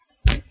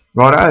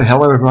Righto,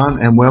 hello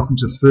everyone, and welcome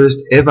to the first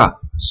ever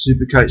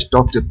Supercoach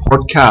Doctor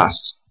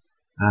podcast.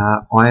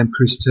 I am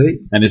Chris T.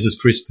 And this is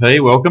Chris P.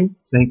 Welcome.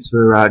 Thanks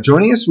for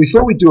joining us. We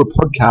thought we'd do a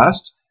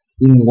podcast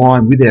in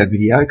line with our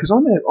video, because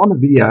on the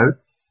video,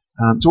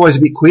 it's always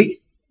a bit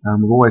quick.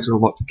 We've always got a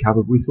lot to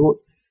cover. We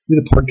thought with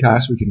a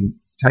podcast we can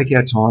take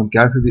our time,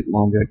 go for a bit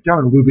longer, go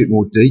in a little bit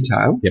more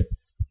detail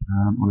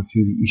on a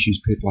few of the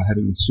issues people are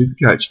having with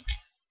Supercoach.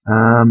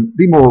 A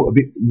bit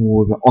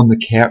more of an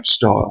on-the-couch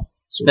style.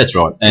 That's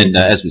right. And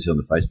as we said on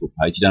the Facebook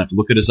page, you don't have to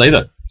look at us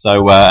either.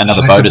 So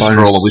another bonus for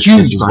all the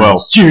listeners as well.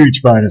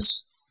 Huge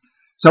bonus.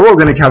 So what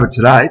we're going to cover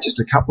today, just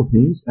a couple of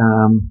things.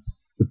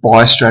 The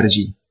buy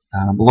strategy.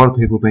 A lot of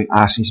people have been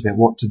asking us about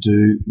what to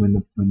do when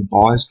the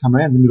buyers come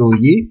around in the middle of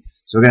the year.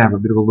 So we're going to have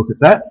a bit of a look at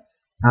that.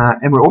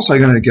 And we're also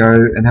going to go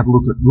and have a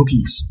look at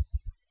rookies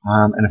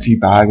and a few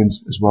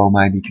bargains as well,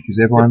 maybe, because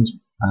everyone's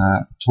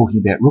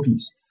talking about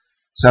rookies.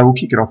 So we'll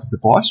kick it off with the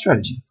buy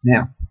strategy.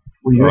 Now,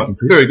 what do you reckon,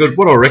 Chris? Very good.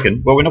 What do I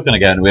reckon? Well, we're not going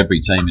to go into every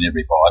team and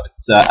every buy, but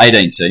it's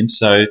 18 teams.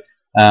 So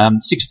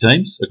 6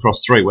 teams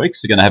across 3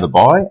 weeks are going to have a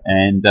buy,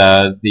 and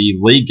the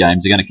league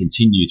games are going to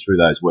continue through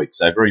those weeks.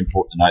 So very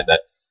important to note that.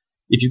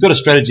 If you've got a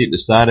strategy at the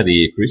start of the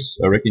year, Chris,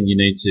 I reckon you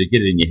need to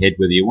get it in your head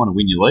whether you want to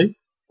win your league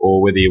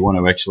or whether you want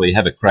to actually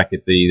have a crack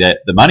at the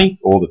money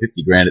or the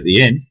 50 grand at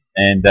the end,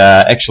 and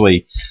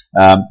actually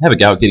have a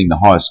go at getting the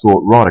highest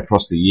score right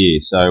across the year.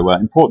 So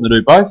important to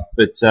do both,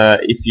 but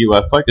if you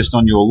are focused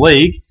on your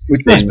league...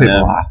 Which most people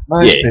are.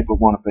 Most people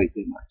want to beat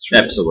their mates.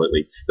 Really.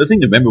 Absolutely. The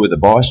thing to remember with the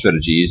buy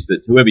strategy is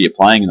that whoever you're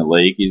playing in the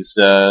league is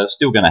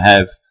still going to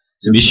have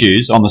some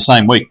issues on the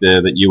same week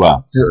that you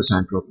are. Still the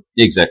same problem.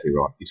 Exactly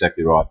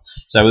right.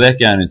 So without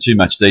going into too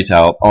much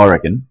detail, I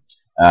reckon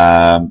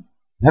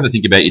have a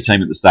think about your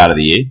team at the start of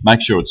the year.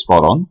 Make sure it's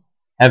spot on.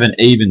 Have an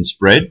even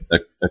spread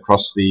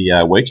across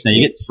the weeks. Now,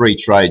 you get 3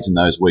 trades in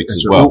those weeks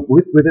as well.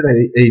 With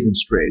that even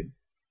spread,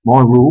 my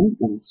rule,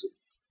 it's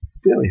a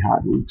fairly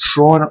hard rule,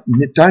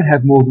 don't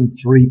have more than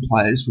 3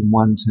 players from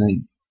one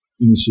team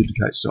in your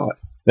Supercoach side.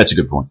 That's a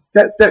good point.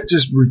 That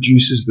just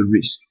reduces the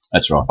risk.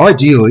 That's right.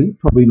 Ideally,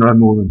 probably no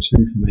more than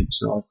 2 from each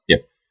side.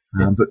 Yep.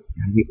 But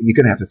you're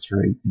going to have a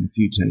 3 in a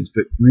few teams,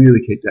 but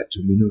really keep that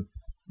to a minimum.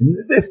 And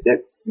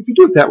if you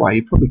do it that way,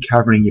 you're probably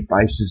covering your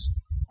bases,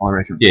 I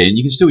reckon. Yeah, and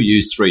you can still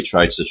use 3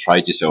 trades to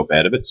trade yourself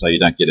out of it, so you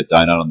don't get a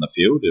donut on the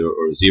field,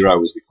 or a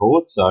zero as we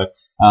call it. So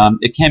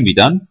it can be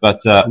done, but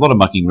a lot of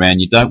mucking around.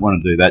 You don't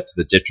want to do that to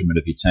the detriment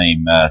of your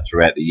team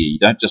throughout the year. You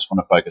don't just want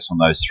to focus on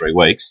those 3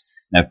 weeks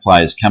and have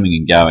players coming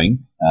and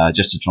going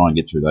just to try and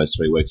get through those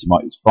 3 weeks. You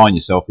might find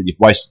yourself that you've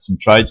wasted some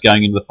trades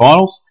going into the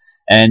finals,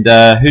 and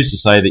who's to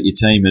say that your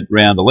team at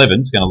round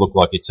 11 is going to look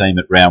like your team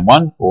at round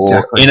 1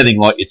 or anything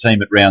like your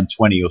team at round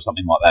 20 or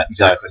something like that.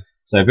 Exactly.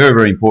 So very,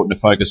 very important to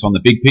focus on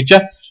the big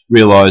picture.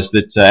 Realise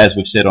that, as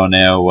we've said on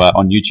our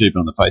on YouTube and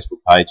on the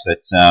Facebook page,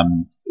 that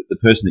the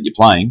person that you're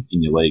playing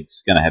in your league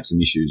is going to have some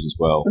issues as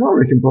well. And I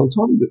reckon by the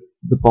time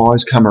the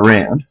buys come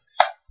around,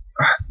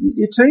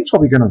 your team's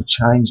probably going to have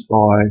changed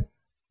by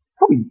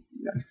probably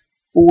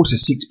 4 to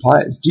 6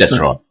 players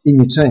different in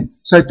your team.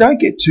 So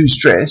don't get too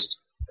stressed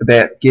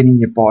about getting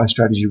your buy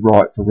strategy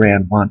right for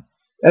round 1.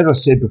 As I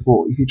said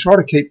before, if you try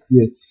to keep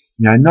your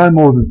no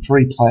more than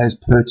 3 players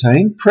per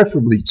team,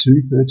 preferably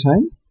 2 per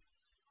team.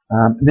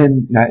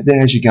 Then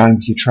as you're going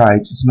with your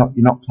trades, you're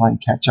not playing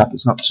catch up.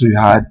 It's not too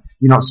hard.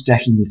 You're not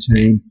stacking your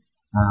team,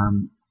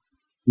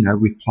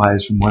 with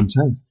players from one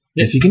team.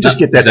 Yeah, if you can just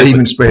get that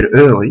even spread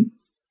early,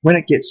 when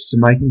it gets to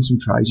making some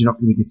trades, you're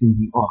not going to be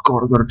thinking, "Oh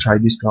God, I've got to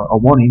trade this guy. I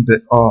want him,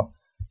 but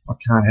I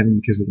can't have him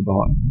because of the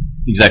buy."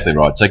 Exactly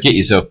right. So get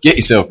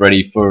yourself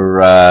ready for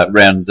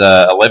round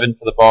 11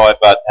 for the buy,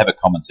 but have a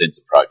common sense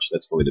approach.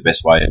 That's probably the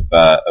best way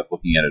of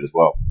looking at it as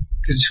well.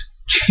 Because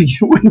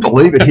you wouldn't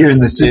believe it, here in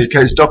the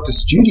Supercoach Doctor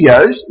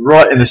Studios.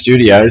 Right in the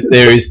studios,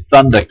 there is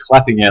thunder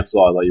clapping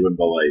outside like you wouldn't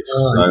believe.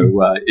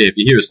 If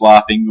you hear us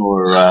laughing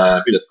or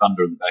a bit of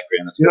thunder in the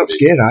background, that's you're not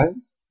scared, eh?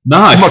 No.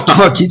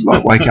 My kids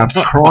might wake up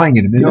crying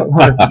in a minute. I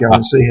might have to go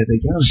and see how they're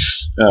going.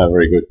 Oh,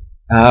 very good.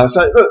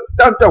 So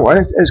look, don't worry.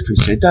 As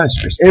Chris said, don't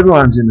stress.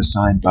 Everyone's in the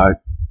same boat,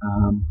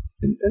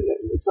 and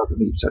it's not going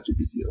to be such a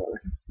big deal, I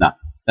reckon. No,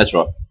 that's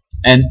right.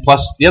 And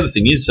plus, the other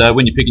thing is,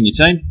 when you're picking your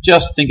team,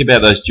 just think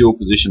about those dual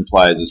position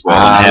players as well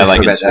and how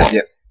they get swapped.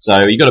 Yep.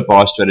 So you've got a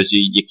buy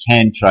strategy. You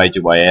can trade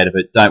your way out of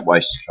it. Don't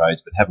waste your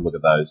trades, but have a look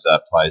at those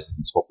players that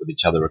can swap with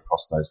each other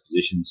across those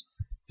positions.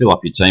 Fill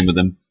up your team with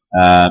them.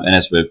 And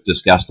as we've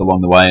discussed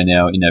along the way in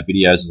our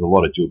videos, there's a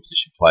lot of dual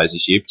position players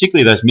this year,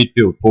 particularly those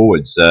midfield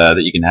forwards that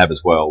you can have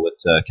as well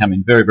that come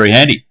in very, very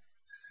handy.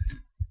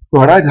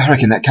 Right, I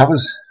reckon that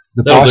covers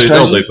the buy strategy.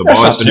 That'll do for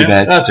buys. That's not too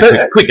bad. That's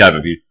a quick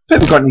overview.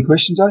 People got any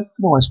questions, though? You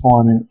can always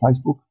fire them in at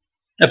Facebook.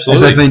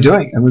 Absolutely. As they've been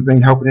doing, and we've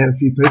been helping out a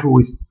few people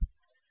with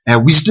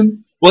our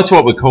wisdom. Well, that's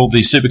what we're called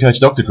the Supercoach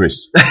Doctor,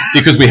 Chris,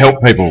 because we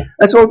help people.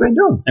 That's what we've been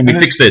doing. And we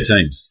fix their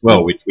teams.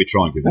 Well, we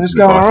try and give them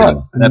some advice.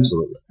 Right.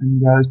 Absolutely. And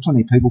there's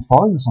plenty of people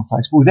following us on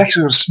Facebook. We've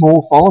actually got a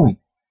small following.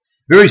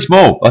 Very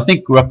small. I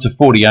think we're up to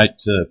 48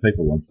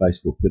 people on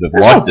Facebook that have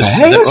liked us.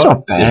 That's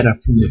not bad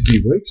after a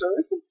few weeks, I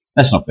reckon.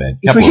 That's not bad.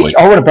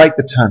 I want to break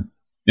the 10.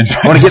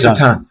 I want to get the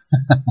ton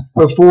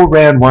before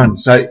round one.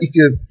 So if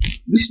you're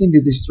listening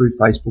to this through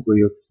Facebook or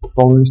you're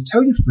following us,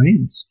 tell your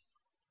friends.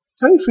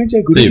 Tell your friends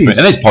how good it is.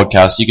 And these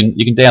podcasts, you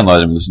can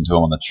download them and listen to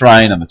them on the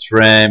train, on the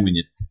tram, when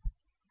you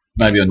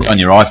maybe on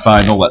your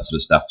iPhone, all that sort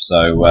of stuff.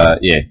 So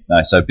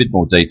so a bit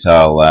more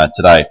detail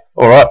today.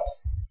 All right.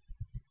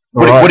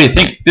 What do you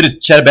think? Bit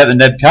of chat about the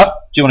NAB Cup.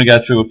 Do you want to go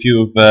through a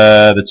few of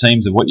the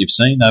teams of what you've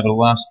seen over the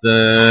last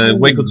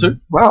week or two?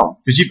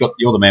 Well, because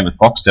you're the man with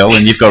Foxtel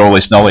and you've got all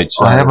this knowledge.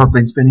 So. I've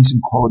been spending some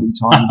quality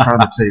time in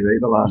front of the TV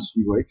the last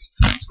few weeks.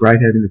 It's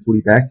great having the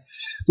footy back.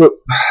 Look,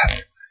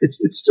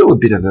 it's still a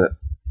bit of a.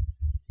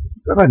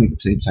 I don't think the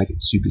teams take it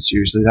super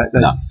seriously.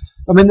 No.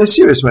 I mean, they're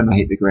serious when they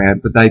hit the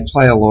ground, but they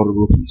play a lot of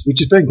rookies, which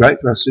has been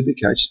great for our super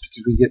coaches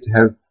because we get to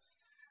have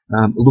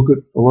a look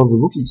at a lot of the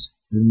rookies.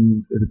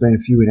 And there have been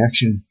a few in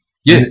action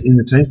in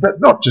the teams, but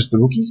not just the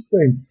rookies.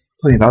 There have been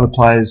plenty of other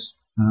players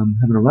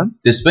having a run.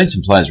 There's been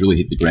some players really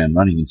hit the ground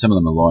running, and some of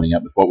them are lining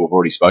up with what we've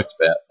already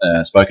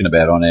spoken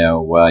about on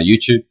our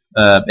YouTube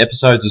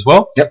episodes as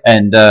well. Yep.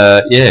 And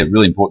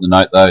really important to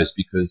note those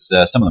because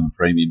some of them are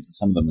premiums and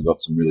some of them have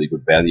got some really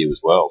good value as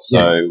well.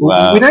 So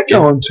we don't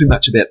go on too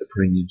much about the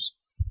premiums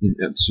in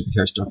the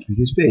Supercoach Doctor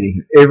because fair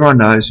dinkum, everyone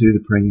knows who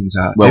the premiums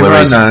are. Well,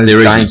 everyone knows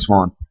Dane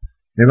Swan.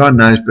 Everyone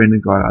knows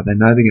Brendan Goddard. They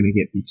know they're going to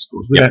get big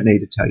scores. We don't need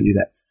to tell you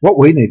that. What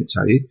we need to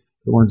tell you,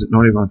 the ones that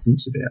not everyone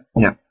thinks about.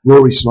 Now,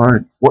 Rory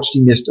Sloane, watched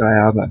him yesterday,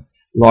 Arvo,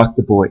 liked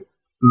the boy.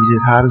 He's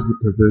as hard as the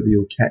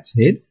proverbial cat's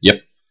head.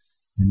 Yep.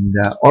 And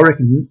I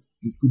reckon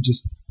he could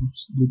just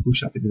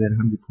push up into that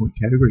 100-point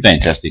category.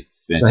 Fantastic.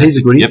 So he's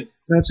a goodie. Yep.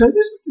 So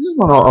this is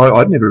one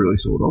I'd never really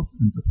thought of,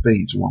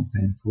 being a Geelong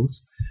fan, of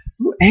course.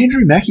 Look,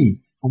 Andrew Mackie.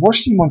 I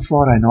watched him on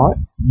Friday night.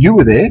 You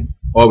were there.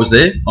 I was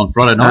there on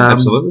Friday night,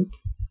 absolutely.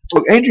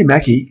 Look, Andrew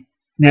Mackie,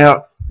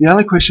 now, the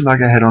only question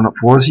mark I had on it,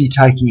 was he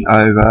taking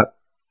over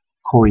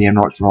Corey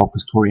Enright's role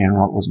because Corey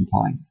Enright wasn't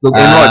playing? Look,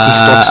 Enright just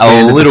stopped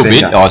standing a little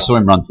bit. I saw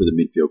him run through the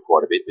midfield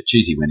quite a bit, but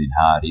geez, he went in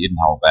hard. He didn't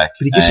hold back.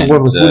 But he gets a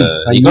lot of the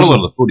footy. He got a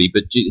lot of the footy,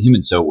 but him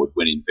and Selwood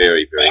went in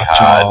very, very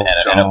hard.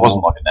 And it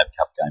wasn't like a NAB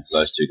Cup game for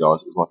those two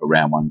guys. It was like a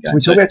round one game. Can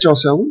we talk about Joel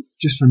Selwood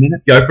just for a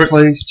minute? Go for it.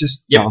 Please,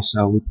 just Joel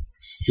Selwood.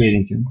 Fair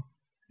dinkum.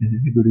 How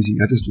good is he?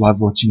 I just love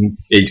watching him.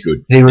 He's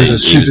good. He was a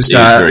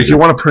superstar. If you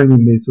want a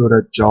premium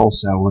midfielder, Joel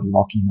Selwood,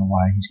 lock him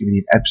away. He's going to be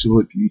an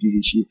absolute beauty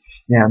this year.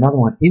 Now, another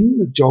one. In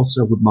the Joel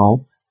Selwood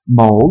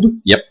mould.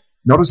 Yep.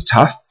 Not as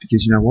tough,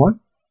 because you know why?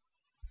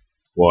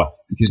 Why?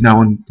 Because no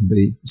one can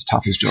be as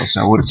tough as Joel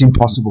Selwood. It's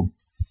impossible.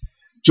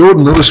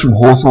 Jordan Lewis from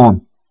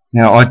Hawthorn.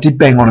 Now, I did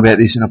bang on about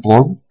this in a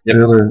blog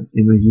earlier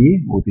in the year,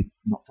 or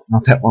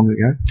not that long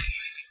ago.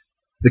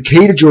 The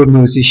key to Jordan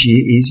Lewis this year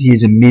is he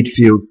is a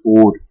midfield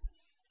forward.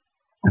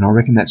 And I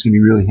reckon that's going to be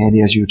really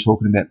handy, as you were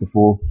talking about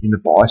before, in the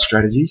buy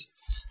strategies.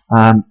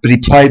 But he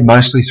played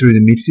mostly through the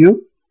midfield,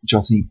 which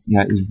I think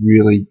is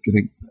really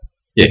going to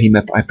get him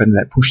up and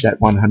that push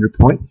that 100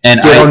 point. And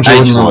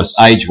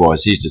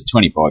age-wise, he's just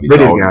 25 years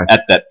old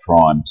at that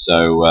prime.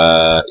 So,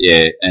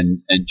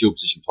 and dual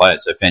position player,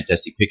 so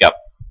fantastic pickup.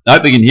 I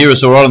hope you can hear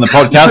us all right on the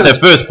podcast. Our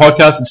first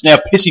podcast, it's now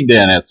pissing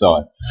down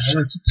outside.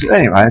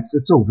 Anyway,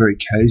 it's all very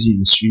cosy in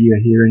the studio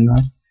here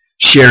anyway.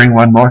 Sharing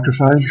one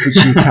microphone,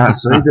 which you can't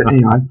see, but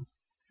anyway.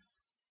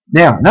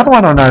 Now, another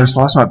one I noticed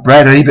last night,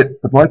 Brad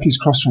Ebert, the bloke who's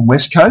crossed from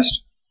West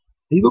Coast,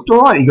 he looked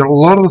alright. He got a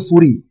lot of the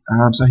footy.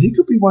 So he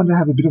could be one to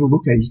have a bit of a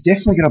look at. He's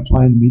definitely going to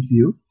play in the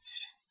midfield.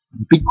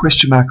 The big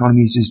question mark on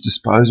him is his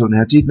disposal.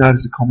 Now, I did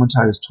notice the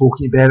commentators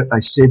talking about it. They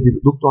said that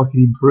it looked like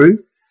it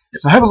improved.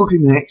 So have a look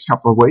in the next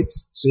couple of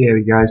weeks, see how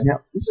he goes. Now,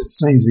 this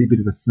seems to be a bit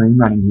of a theme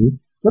running here.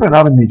 Got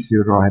another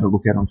midfielder I had a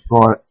look at on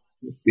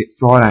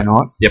Friday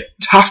night. Yep.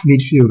 Tough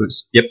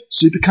midfielders. Yep.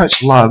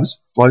 Supercoach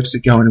loves blokes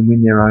that go in and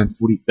win their own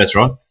footy. That's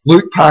right.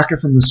 Luke Parker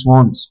from the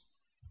Swans.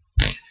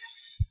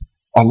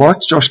 I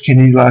liked Josh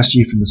Kennedy last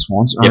year from the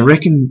Swans. Yep. I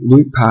reckon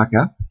Luke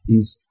Parker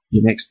is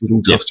your next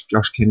little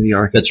Josh Kennedy, I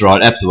reckon. That's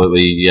right,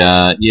 absolutely.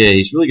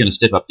 He's really going to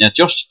step up. Now,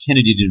 Josh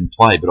Kennedy didn't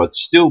play, but I'd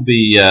still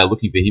be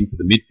looking for him for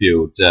the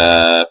midfield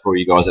for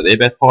you guys out there,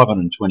 about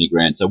 520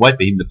 grand. So wait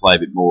for him to play a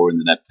bit more in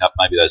the NAB Cup,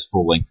 maybe those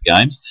full-length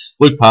games.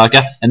 Luke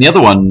Parker. And the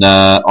other one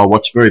I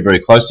watched very, very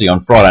closely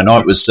on Friday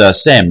night was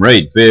Sam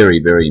Reid.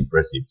 Very, very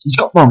impressive. He's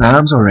got long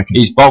arms, I reckon.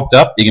 He's bulked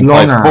up. He can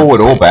play forward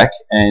or back.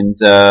 And,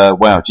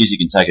 he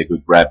can take a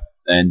good grab.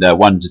 And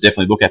one to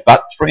definitely look at,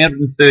 but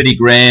 330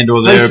 grand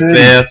or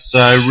thereabouts, so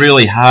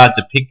really hard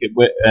to pick it.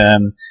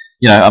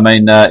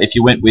 If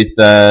you went with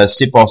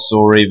Sipos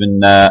or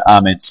even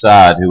Ahmed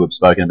Saad, who we've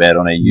spoken about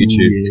on our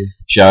YouTube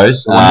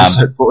shows,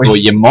 or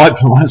you might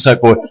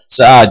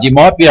Saad, you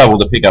might be able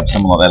to pick up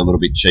someone like that a little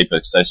bit cheaper.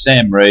 So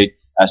Sam Reid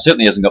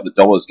certainly hasn't got the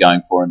dollars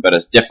going for him, but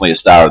it's definitely a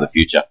star of the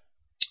future.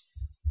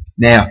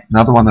 Now,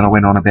 another one that I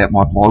went on about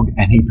my blog,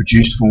 and he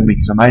produced for me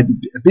because I made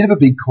a bit of a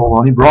big call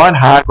on him. Brian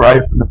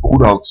Hargrave from the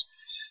Bulldogs.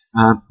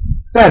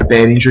 Had a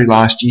bad injury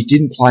last year,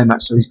 didn't play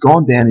much, so he's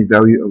gone down in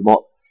value a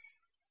lot,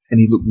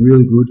 and he looked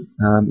really good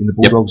in the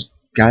Bulldogs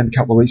game a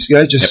couple of weeks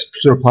ago, just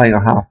sort of playing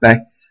a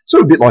half-back,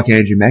 sort of a bit like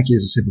Andrew Mackie,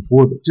 as I said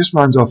before, but just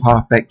runs off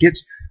half-back,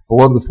 gets a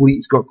lot of the footy,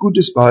 he's got good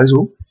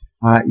disposal,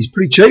 he's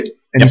pretty cheap,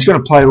 and he's going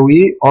to play all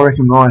year. I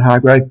reckon Ryan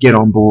Hargrave, get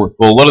on board.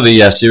 Well, a lot of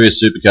the serious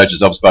super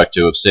coaches I've spoke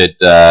to have said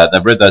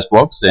they've read those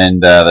blogs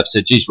and they've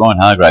said, geez, Ryan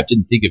Hargrave,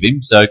 didn't think of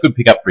him, so good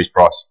pick up for his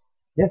price.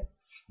 Yeah.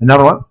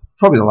 Another one,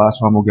 probably the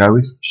last one we'll go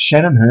with,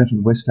 Shannon Hearn from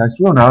the West Coast.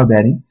 We all know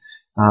about him.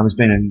 Has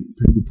been a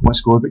pretty good point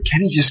scorer, but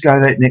can he just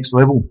go that next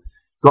level?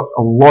 Got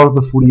a lot of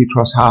the footy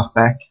across half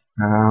back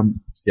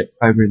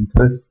over in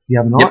Perth the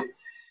other night.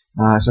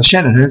 So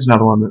Shannon Hearn's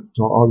another one that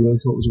I really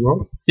thought was all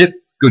right. Yep,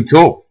 good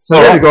call. So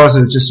they're the guys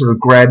that have just sort of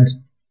grabbed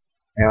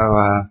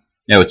our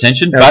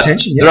attention. Yeah.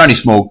 They're only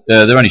small.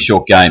 They're only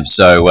short games,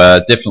 so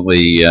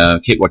definitely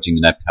keep watching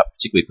the NAB Cup,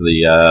 particularly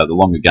for the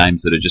longer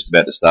games that are just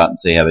about to start, and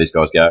see how these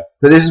guys go.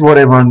 But this is what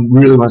everyone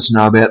really wants to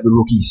know about the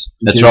rookies.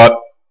 That's right.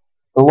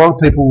 A lot of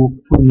people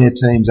putting their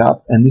teams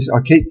up, and this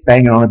I keep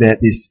banging on about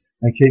this.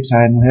 They keep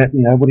saying, what do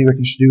you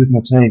reckon I should do with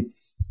my team?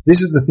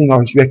 This is the thing I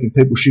reckon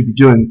people should be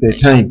doing with their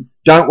team.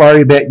 Don't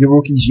worry about your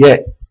rookies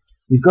yet.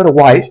 You've got to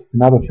wait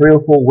another 3 or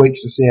 4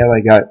 weeks to see how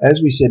they go.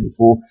 As we said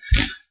before,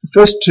 the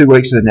first 2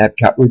 weeks of the NAB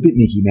Cup were a bit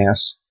Mickey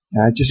Mouse.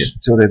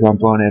 Sort of everyone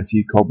blowing out a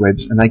few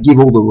cobwebs, and they give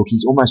all the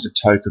rookies almost a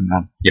token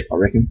run, I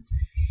reckon.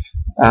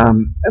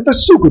 But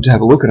it's still good to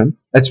have a look at them.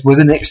 That's where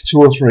the next 2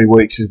 or 3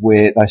 weeks is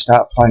where they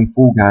start playing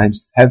full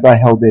games. Have they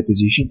held their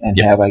position and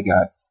how they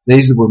go?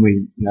 These are when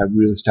we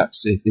really start to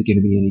see if they're going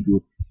to be any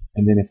good,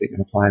 and then if they're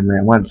going to play in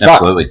round one.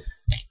 Absolutely. But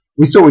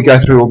we thought we'd go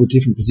through all the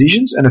different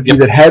positions and a few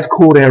that have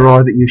caught our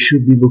eye that you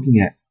should be looking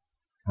at.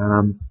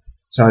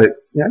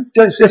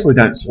 Definitely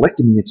don't select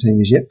them in your team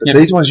as yet, but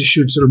these ones you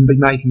should sort of be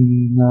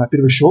making a bit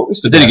of a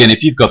shortlist. But then again,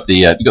 if you've got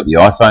the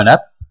iPhone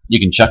app, you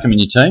can chuck them in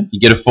your team.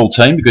 You get a full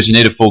team because you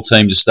need a full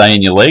team to stay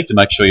in your league to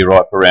make sure you're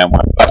right for round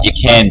one. But you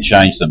can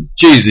change them.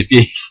 Geez, if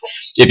you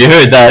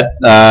heard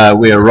that,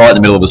 we are right in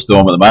the middle of a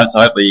storm at the moment, so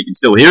hopefully you can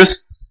still hear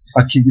us.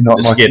 I kid you not.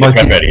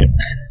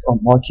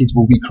 My kids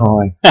will be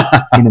crying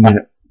in a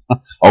minute.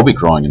 I'll be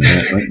crying in a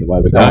minute, the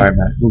way we're going.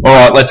 All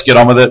right, let's get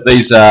on with it.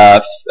 These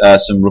are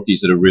some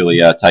rookies that are really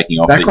taking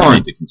off that you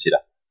need to consider.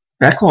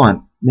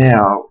 Backline.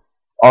 Now,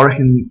 I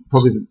reckon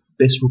probably the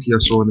best rookie I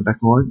saw in the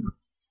backline.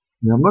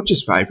 Now, I'm not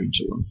just favouring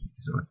Geelong,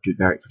 because I do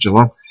barrack for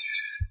Geelong.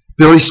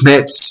 Billy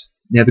Smets.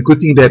 Now, the good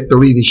thing about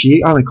Billy this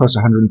year, only cost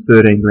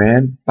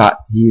 $113,000, but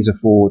he is a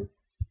forward.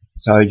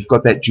 So you've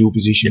got that dual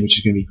position, which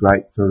is going to be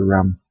great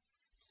for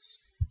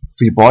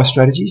your buy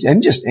strategies,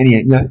 and just any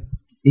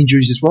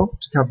injuries as well,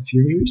 to cover a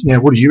few injuries.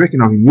 Now, what did you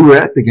reckon of him? You were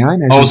at the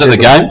game. I was at the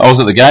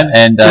game,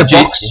 and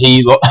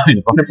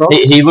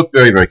he looked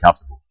very, very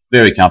comfortable.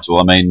 Very comfortable.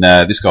 I mean,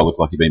 this guy looked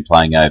like he'd been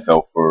playing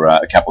AFL for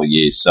a couple of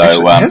years. So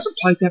actually, he hasn't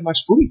played that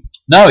much footy.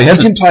 No, he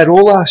hasn't. He didn't play at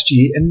all last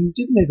year, and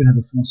didn't even have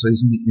a full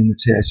season in the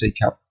TAC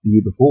Cup the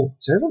year before.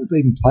 So he hasn't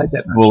even played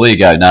that much. Well, there you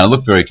go. No, it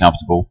looked very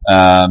comfortable.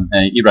 And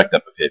he racked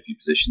up a fair few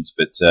positions,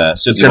 but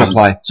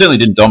certainly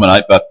didn't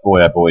dominate. But boy,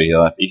 oh boy,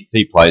 if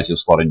he plays, he'll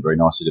slot in very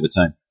nicely to the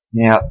team.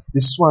 Now,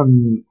 this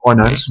one I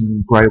noticed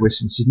from Greater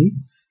Western Sydney,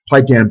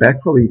 played down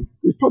back. He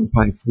was probably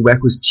playing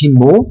fullback. Was Tim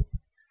Moore.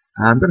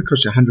 Going to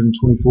cost you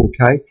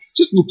 $124,000.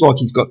 Just looked like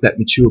he's got that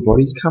mature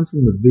body. He's come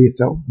from the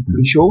VFL, I'm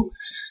pretty sure.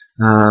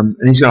 And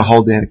he's going to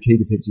hold down a key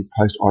defensive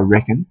post, I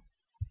reckon,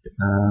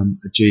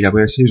 at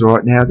GWS. He's all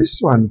right. Now, this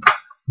one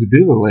is a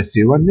bit of a left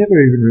field. I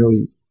never even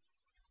really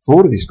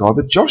thought of this guy,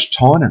 but Josh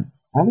Tynan,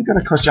 only going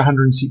to cost you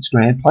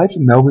 $106,000. Played for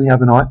Melbourne the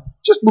other night.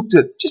 Just looked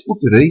at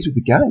ease with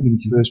the game in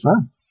his first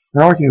run.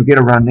 And I reckon he'll get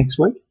a run next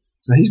week.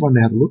 So he's one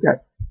to have a look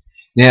at.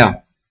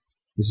 Now,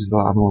 this is the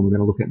other one we're going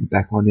to look at in the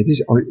back line.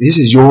 This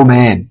is your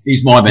man.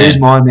 He's my man. He's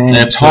my man.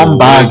 Absolutely, Tom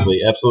Bug.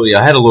 Absolutely.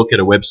 I had a look at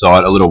a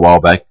website a little while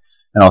back,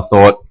 and I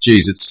thought,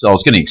 geez, I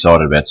was getting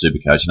excited about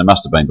Supercoach, and it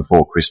must have been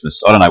before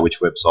Christmas. I don't know which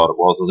website it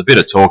was. There was a bit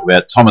of talk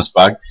about Thomas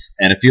Bug,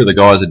 and a few of the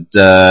guys had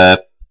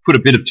put a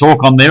bit of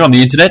talk on there on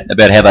the internet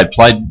about how they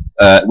played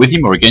with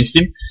him or against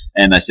him,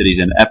 and they said he's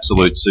an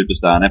absolute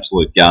superstar, an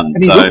absolute gun. And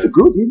he looked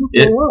good. He looked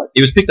all right.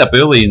 He was picked up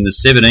early in the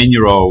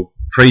 17-year-old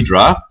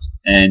pre-draft,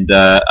 and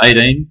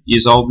 18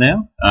 years old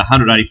now,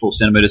 184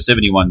 centimetres,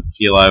 71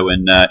 kilo,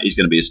 and he's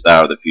going to be a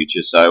star of the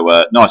future. So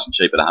nice and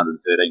cheap at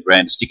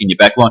 $113,000 to stick in your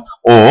backline,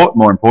 or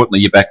more importantly,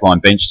 your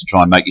backline bench to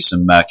try and make you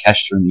some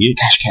cash during the year.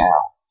 Cash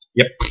cow.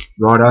 Yep.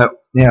 Righto.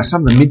 Now,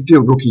 some of the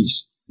midfield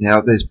rookies.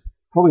 Now, there's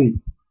probably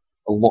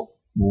a lot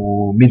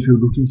more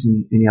midfield rookies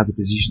in any other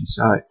position,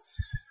 so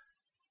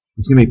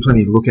there's going to be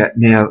plenty to look at.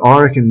 Now,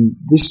 I reckon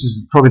this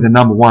is probably the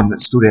number one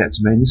that stood out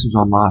to me, and this was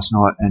on last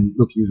night, and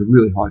look, he was a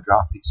really high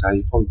draft pick, so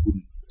you probably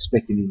wouldn't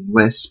expect anything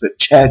less, but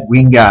Chad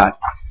Wingard.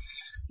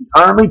 The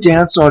only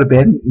downside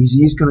about him is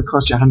he is going to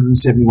cost you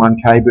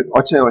 $171,000, but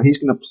I tell you what, he's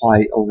going to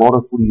play a lot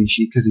of footy this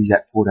year because he's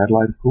at Port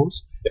Adelaide, of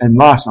course, and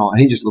last night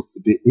he looked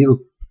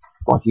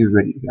like he was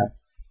ready to go.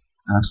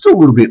 Still a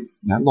little bit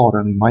light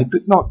on him weight,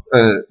 but not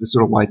the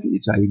sort of weight that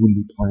you'd say he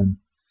wouldn't be playing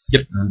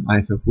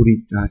AFL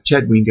footy.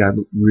 Chad Wingard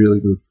looked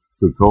really good.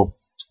 Good call.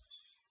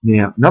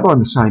 Now, another one in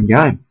the same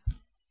game.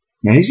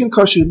 Now, he's going to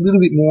cost you a little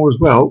bit more as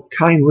well.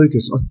 Kane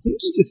Lucas, I think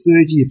he's a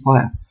third-year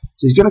player.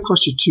 So he's going to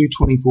cost you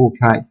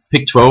 $224,000.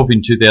 Pick 12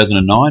 in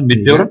 2009,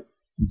 midfielder.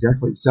 Yeah,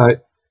 exactly. So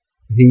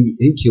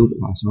he killed it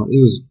last night. He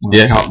was one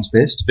of Carlton's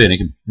best. Fair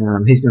dinkum.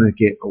 He's going to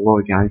get a lot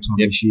of game time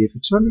this year for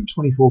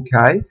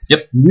 $224K. Yep.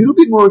 A little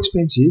bit more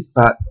expensive,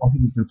 but I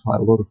think he's going to play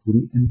a lot of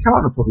footy. And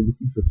Carlton are probably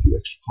looking for a few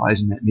extra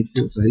players in that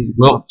midfield. So he's a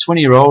good one.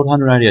 20-year-old,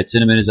 188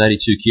 centimetres,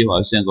 82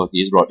 kilos. Sounds like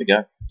he is right to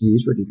go. He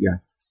is ready to go.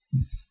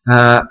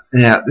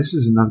 Now, this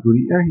is another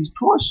goodie. His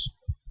price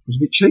was a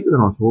bit cheaper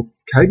than I thought.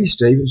 Kobe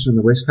Stevens from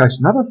the West Coast,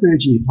 another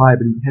third-year player,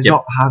 but he has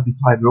not hardly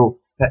played at all.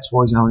 That's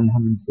why he's only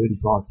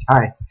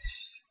 135K.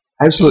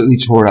 Absolutely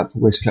tore it up for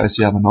West Coast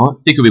the other night.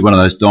 He could be one of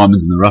those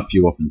diamonds in the rough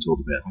you often talk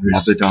about. I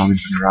love the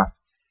diamonds in the rough.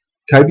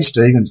 Kobe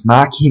Stevens,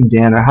 mark him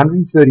down at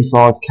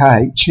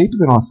 135K, cheaper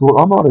than I thought.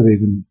 I might have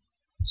even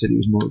said he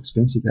was more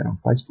expensive than on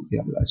Facebook the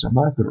other day, so I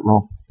might have got it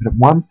wrong. But at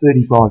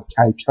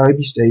 135K,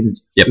 Kobe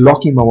Stevens,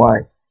 lock him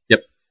away.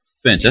 Yep,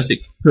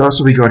 fantastic. Who else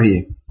have we got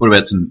here? What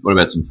about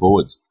some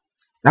forwards?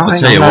 No, I'll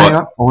tell you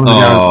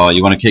what.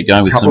 You want to keep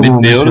going with some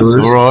midfielders?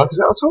 All right.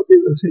 I told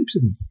you there was heaps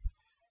of them.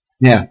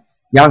 Now,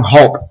 young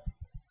Hulk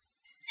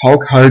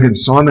Hogan,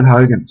 Simon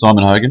Hogan.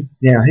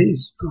 Now,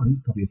 he's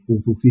probably a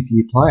fourth or fifth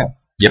year player.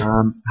 Yep.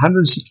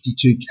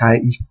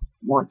 162K. He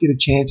might get a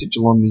chance at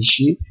Geelong this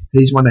year.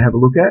 He's one to have a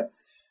look at.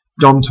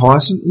 Dom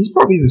Tyson, he's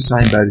probably in the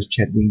same boat as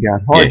Chad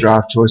Wingard. High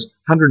draft choice,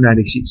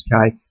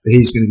 186K, but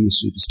he's going to be a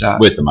superstar.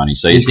 Worth the money.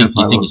 So you think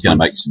he's going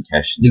to make some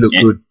cash? You look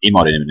good. He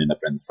might even end up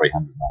around the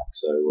 300 mark.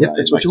 So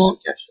that's what you want.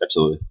 Cash.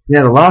 Absolutely.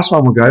 Now, the last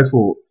one we'll go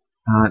for,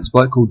 it's a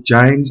bloke called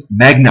James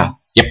Magner.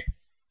 Yep.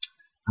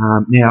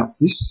 Now,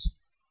 this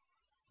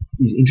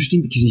is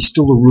interesting because he's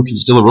still a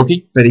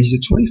rookie. But he's a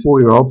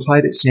 24-year-old,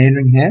 played at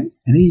Sandringham,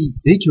 and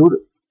he killed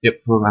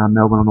it for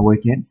Melbourne on the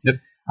weekend. Yep.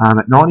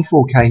 At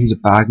 94K, he's a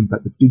bargain,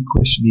 but the big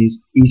question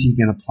is he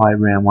going to play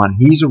round one?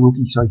 He's a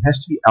rookie, so he has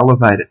to be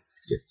elevated.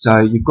 Yep. So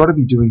you've got to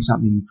be doing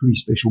something pretty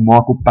special,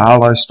 Michael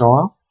Barlow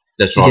style.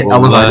 That's right.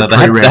 Well, they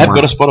have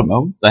got a spot at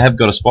Melbourne. They have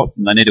got a spot,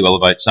 and they need to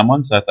elevate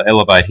someone. So if they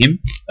elevate him,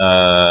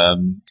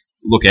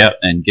 look out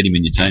and get him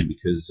in your team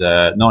because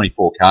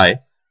 94K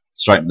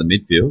straight in the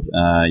midfield,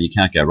 you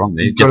can't go wrong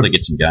there. He's definitely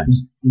get some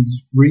games.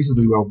 He's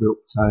reasonably well built,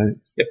 so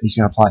he's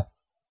going to play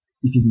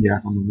if he can get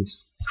up on the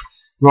list.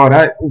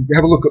 Right, we'll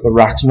have a look at the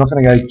rucks. I'm not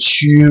going to go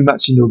too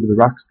much into the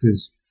rucks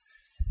because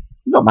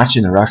not much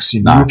in the rucks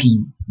in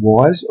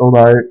rookie-wise,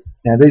 although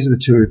now these are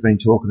the two we've been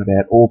talking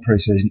about all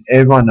pre-season.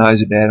 Everyone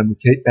knows about them. We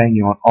keep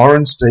banging on.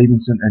 Oren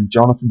Stevenson and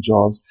Jonathan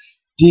Giles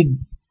did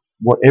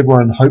what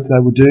everyone hoped they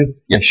would do.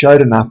 They showed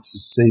enough to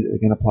see that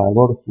they're going to play a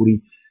lot of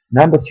footy.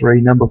 Number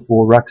 3, number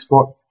 4 ruck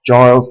spot,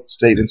 Giles,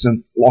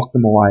 Stevenson, lock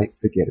them away,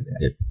 forget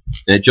about it.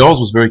 Yeah, Giles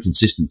was very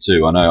consistent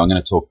too. I know I'm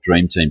going to talk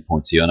Dream Team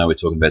points here. I know we're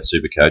talking about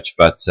Supercoach,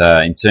 but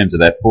in terms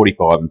of that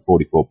 45 and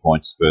 44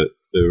 points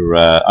for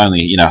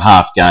only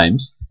half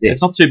games,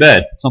 it's not too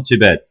bad. It's not too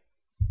bad.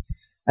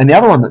 And the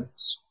other one they're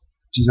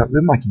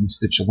making this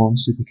the Geelong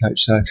Supercoach,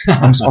 so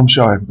I'm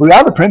sorry. We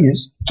are the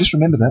premiers, just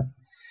remember that.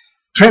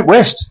 Trent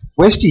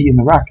Westy in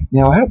the ruck.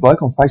 Now, I had a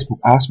bloke on Facebook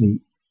ask me,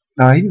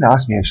 no, he didn't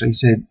ask me actually, he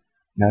said,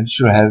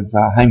 should I have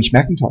Hamish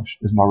McIntosh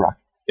as my ruck?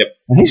 Yep.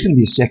 And he's going to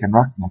be a second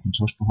ruck,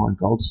 McIntosh, behind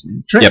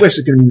Goldstein. Trent West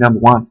is going to be number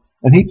 1,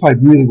 and he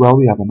played really well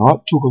the other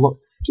night, took a lot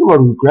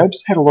of good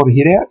grabs, had a lot of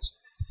hit-outs,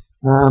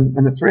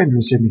 and at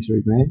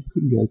 373 grand,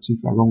 couldn't go too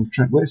far wrong with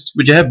Trent West.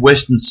 Would you have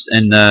West and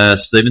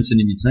Stevenson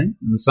in your team,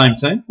 in the same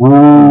team?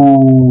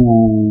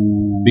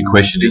 Ooh. Big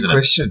question, isn't it? Big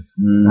question.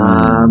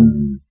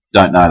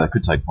 Don't know. They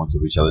could take points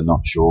of each other,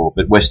 not sure.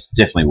 But West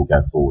definitely will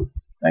go forward.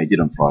 He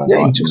did on Friday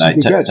night.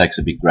 He takes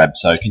a big grab.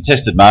 So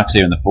contested marks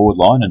here in the forward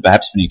line and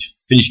perhaps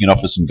finishing it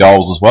off with some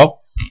goals as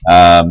well.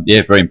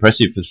 Very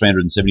impressive for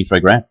 373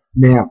 grand.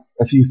 Now,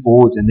 a few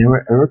forwards, and there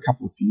are a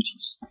couple of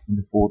beauties in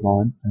the forward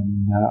line.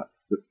 And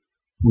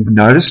we've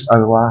noticed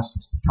over the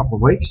last couple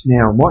of weeks.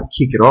 Now, I might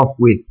kick it off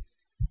with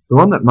the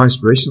one that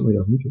most recently,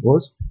 I think it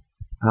was,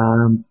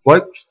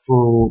 bloke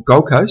for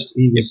Gold Coast.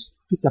 He was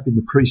picked up in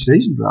the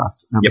pre-season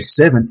draft, number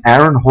 7,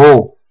 Aaron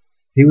Hall.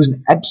 He was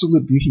an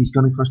absolute beauty. He's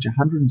going to cost you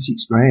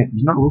 106 grand.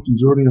 He's not a rookie.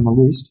 He's already on the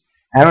list.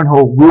 Aaron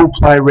Hall will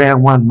play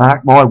round 1.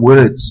 Mark my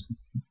words.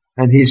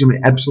 And he's going to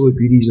be an absolute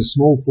beauty. He's a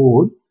small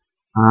forward.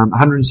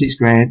 106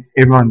 grand.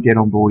 Everyone get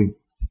on board him.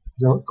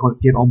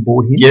 Get on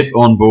board him. Get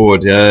on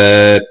board.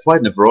 Played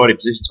in a variety of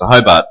positions for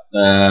Hobart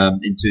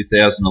in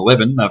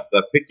 2011. I've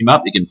picked him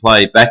up. He can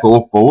play back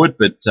or forward,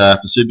 but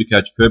for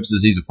Supercoach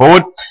purposes, he's a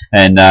forward.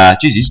 And,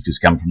 he's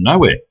just come from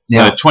nowhere.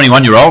 Now, so,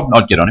 21-year-old,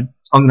 I'd get on him.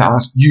 I'm going to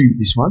ask you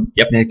this one.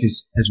 Yep. Now,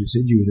 because, as we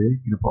said, you were there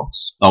in a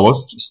box. I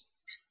was. Just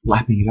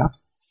lapping it up.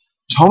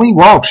 Tommy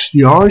Walsh,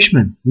 the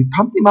Irishman. We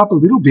pumped him up a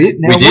little bit.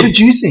 Now, what did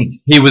you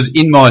think? He was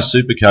in my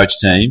Supercoach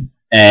team,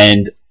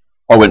 and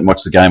I went and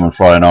watched the game on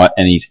Friday night,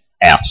 and he's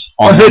out.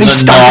 I heard he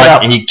stunk it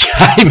up. He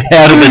came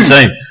out of the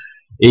team.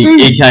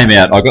 He came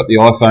out. I got the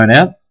iPhone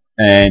out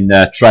and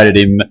traded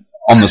him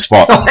on the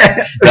spot.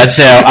 That's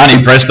how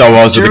unimpressed I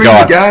was with the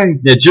guy.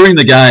 During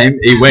the game,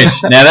 he went.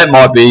 Now, that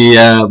might be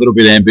a little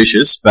bit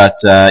ambitious, but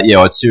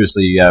I'd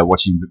seriously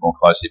watch him a bit more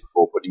closely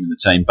before putting him in the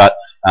team. But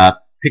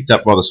picked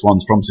up by the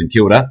Swans from St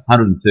Kilda,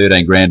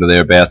 113 grand or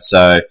thereabouts.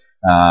 So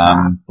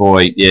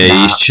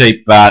He's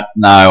cheap, but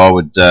no,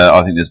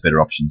 I think there's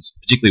better options,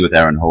 particularly with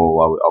Aaron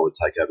Hall. I would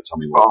take over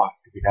Tommy Walker. Oh,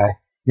 every day.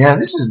 Now,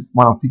 this is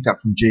one I picked up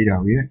from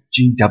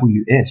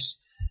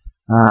GWS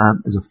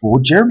as a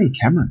forward. Jeremy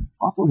Cameron.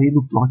 I thought he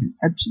looked like an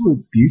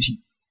absolute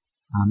beauty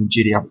in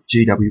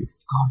GWS.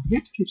 God, we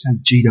have to keep saying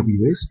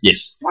GWS.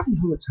 Yes. Bloody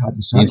hell, it's hard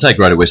to say. You can say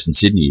Greater Western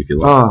Sydney if you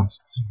like. Oh,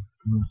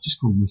 just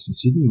call him Western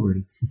Sydney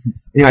already.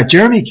 Anyway,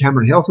 Jeremy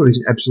Cameron, I thought he's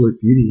an absolute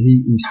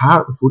beauty. He's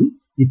hard at the footy.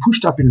 He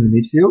pushed up into the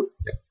midfield.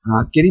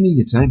 Yep. Get him in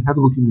your team. Have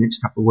a look in the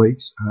next couple of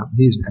weeks.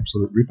 He is an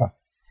absolute ripper.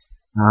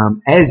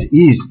 As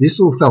is this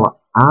little fella,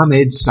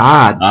 Ahmed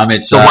Saad.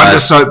 The Wonder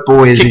Soap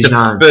Boy, as he's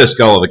known. First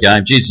goal of the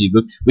game. Jeez,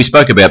 we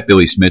spoke about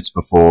Billy Smets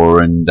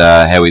before and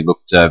how he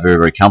looked very,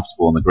 very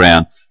comfortable on the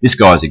ground. This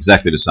guy's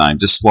exactly the same.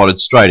 Just slotted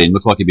straight in.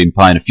 Looked like he'd been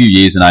playing a few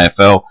years in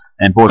AFL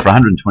and bought for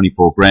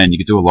 124 grand. You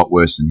could do a lot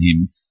worse than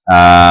him.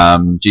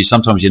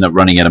 Sometimes you end up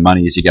running out of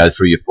money as you go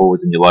through your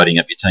forwards and you're loading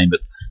up your team. But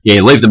yeah,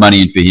 leave the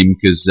money in for him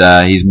because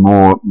he's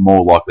more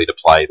likely to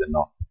play than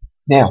not.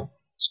 Now,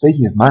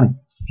 speaking of money,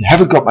 if you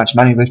haven't got much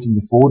money left in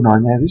your forward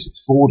line now, this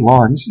is forward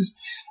line. This is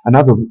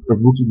another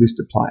rookie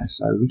listed player,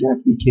 so we don't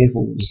have to be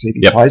careful to see if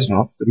he plays or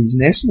not. But he's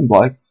an Essendon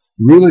bloke.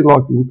 Really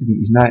like the look of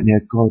his name. Now,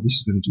 God, this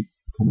is going to give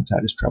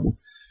commentators trouble.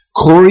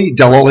 Corey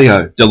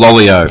Dell'Olio.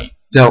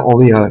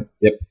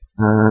 Yep.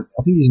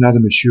 I think he's another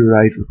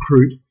mature age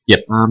recruit.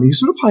 Yep. He's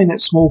sort of playing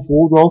that small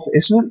forward role for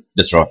Essendon.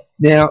 That's right.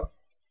 Now,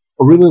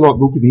 I really like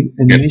the look of him,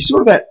 and he's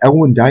sort of that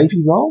Elwyn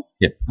Davey role.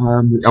 Yep.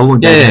 That Elwyn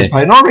Davey has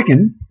played, and I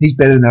reckon he's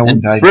better than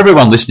Elwyn Davey. For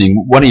everyone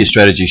listening, one of your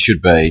strategies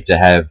should be to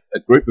have a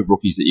group of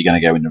rookies that you're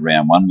going to go into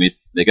round one with.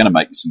 They're going to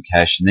make you some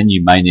cash, and then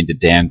you may need to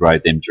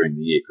downgrade them during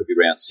the year. Could be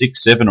round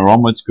 6, 7, or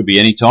onwards. Could be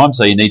any time.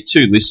 So you need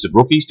 2 lists of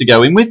rookies to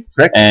go in with,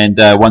 correct, and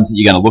ones that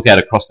you're going to look at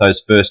across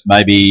those first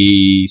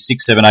maybe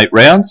 6, 7, 8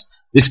 rounds.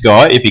 This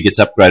guy, if he gets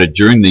upgraded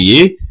during the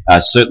year,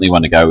 certainly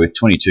one to go with.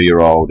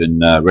 22-year-old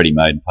and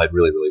ready-made and played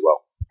really, really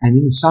well. And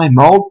in the same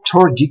mould,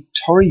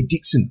 Torrey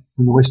Dixon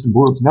from the Western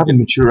Bulldogs, another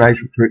mature age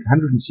recruit,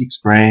 106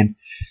 grand.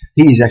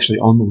 He is actually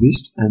on the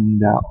list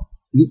and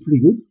he looked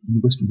pretty good in the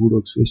Western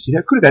Bulldogs first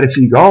year. Could have had a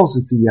few goals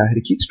if he had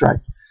a kick straight.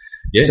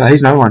 Yeah. So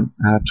he's another one.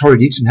 Torrey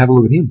Dixon, have a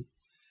look at him.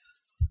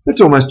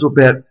 That's almost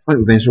about, I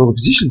think we've answered all the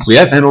positions. We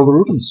have. And all the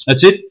rookies.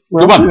 That's it.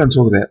 Well, what are we going to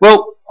talk about?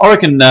 Well, I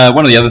reckon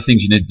one of the other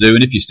things you need to do,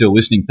 and if you're still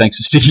listening, thanks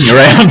for sticking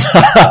around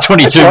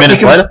 22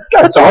 minutes later.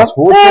 That's all right.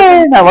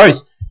 Yeah, no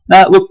worries.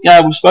 No, look,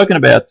 we've spoken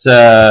about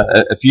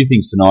a few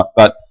things tonight,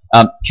 but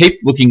keep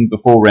looking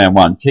before round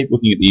one. Keep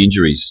looking at the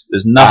injuries.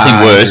 There's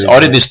nothing worse.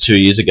 I did this 2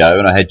 years ago,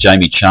 and I had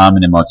Jamie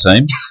Charman in my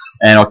team,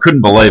 and I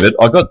couldn't believe it.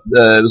 I got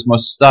it was my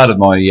start of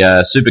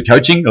my super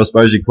coaching, I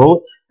suppose you call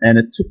it, and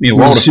it took me a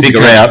while to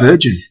figure out.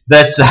 Virgin.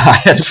 That's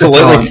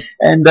absolutely.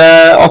 And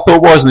I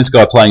thought, why isn't this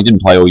guy playing? He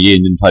didn't play all year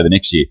and didn't play the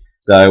next year.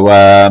 So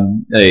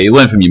you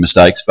learn from your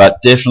mistakes,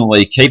 but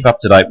definitely keep up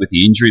to date with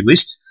the injury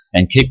list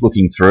and keep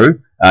looking through.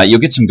 You'll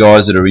get some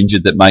guys that are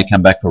injured that may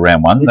come back for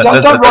round one. Don't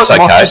write them off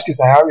just because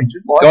they are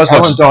injured. Like guys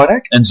Alan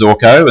Didak and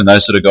Zorko and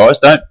those sort of guys.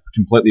 Don't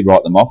completely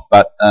write them off,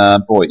 but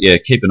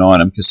keep an eye on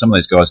them because some of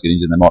these guys get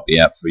injured. They might be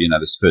out for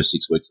the first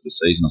 6 weeks of the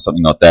season or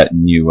something like that,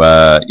 and you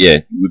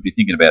would be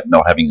thinking about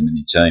not having them in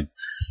your team.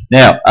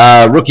 Now,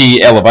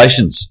 rookie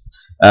elevations.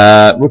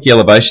 Rookie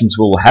elevations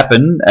will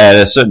happen at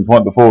a certain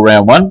point before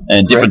round one,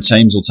 and different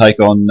teams will take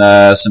on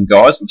some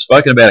guys. We've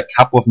spoken about a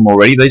couple of them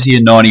already. These are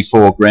your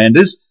 94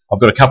 granders. I've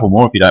got a couple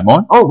more if you don't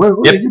mind. Oh, where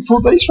did you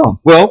pull these from?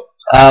 Well,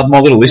 my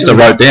little list I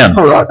wrote down.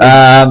 All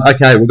right.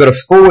 Okay, we've got a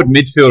forward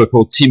midfielder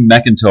called Tim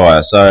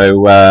McIntyre.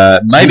 So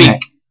maybe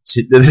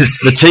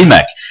it's the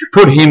T-Mac.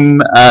 Put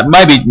him,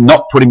 maybe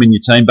not put him in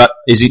your team, but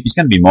he's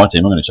going to be in my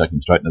team. I'm going to chuck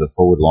him straight into the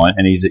forward line,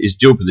 and he's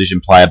dual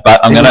position player. But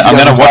I'm going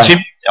to watch him.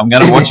 I'm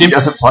going to watch him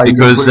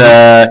because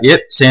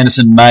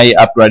Sanderson may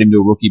upgrade him to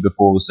a rookie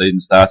before the season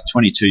starts.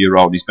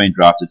 22-year-old, he's been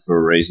drafted for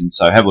a reason,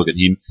 so have a look at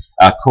him.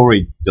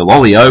 Corey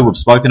Dell'Olio, we've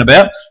spoken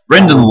about.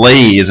 Brendan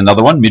Lee is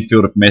another one,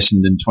 midfielder from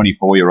Essendon,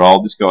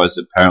 24-year-old. This guy is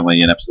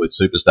apparently an absolute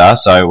superstar,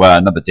 so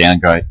another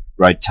downgrade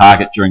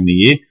target during the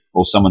year,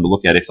 or someone to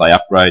look at if they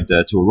upgrade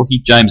to a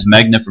rookie. James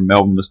Magner from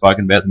Melbourne, we've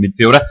spoken about, the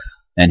midfielder.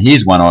 And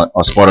here's one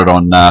I spotted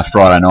on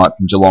Friday night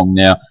from Geelong.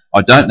 Now,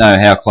 I don't know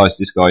how close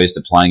this guy is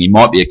to playing. He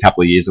might be a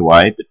couple of years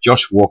away, but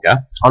Josh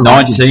Walker,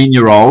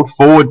 19-year-old,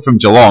 forward from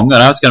Geelong. I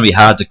know it's going to be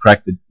hard to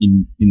crack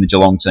in the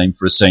Geelong team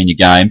for a senior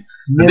game.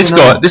 But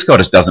this guy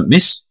just doesn't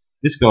miss.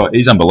 This guy,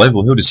 he's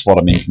unbelievable. He'll just slot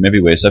him in from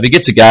everywhere. So if he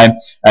gets a game,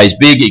 he's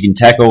big, he can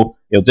tackle,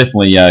 he'll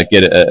definitely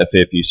get a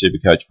fair few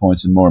Supercoach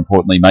points and, more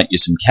importantly, make you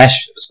some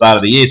cash at the start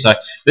of the year. So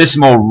there's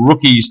some more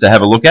rookies to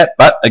have a look at.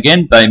 But,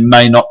 again, they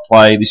may not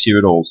play this year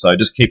at all. So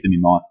just keep them in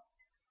mind.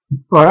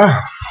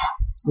 Right.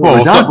 Well,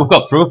 we've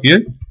got through a few.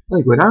 I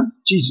think we're done.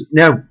 Jeez.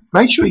 Now,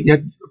 make sure I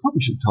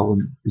probably should have told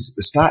them this at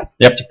the start.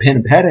 Yep. Get your pen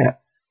and pad out.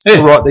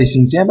 Yeah. Write these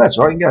things down. That's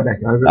right. You can go back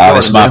over it.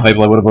 They're smart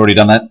people. They would have already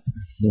done that.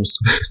 He's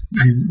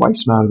way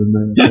smarter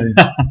than me.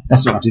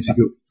 That's not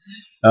difficult.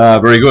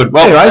 Very good.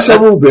 Well, anyway,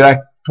 so we'll be back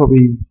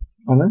probably,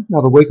 I don't know,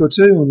 another week or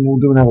two, and we'll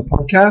do another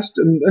podcast.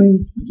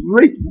 And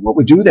what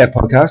we do with our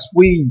podcast,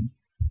 we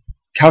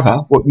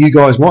cover what you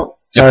guys want.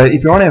 So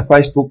if you're on our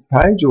Facebook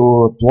page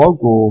or a blog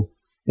or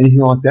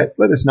anything like that,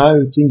 let us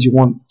know things you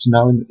want to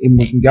know, and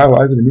we can go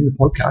over them in the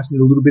podcast in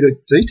a little bit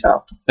of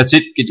detail. That's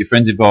it. Get your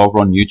friends involved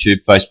on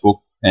YouTube,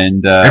 Facebook,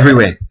 and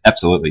everywhere.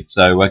 Absolutely.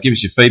 So give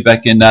us your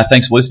feedback, and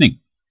thanks for listening.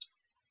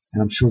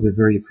 And I'm sure they're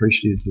very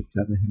appreciative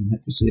that they haven't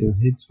had to see our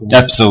heads for.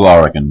 Absolutely,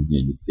 I reckon.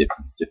 Yeah, you're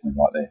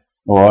definitely right there.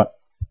 All right.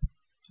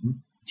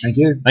 Thank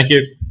you. Thank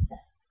you.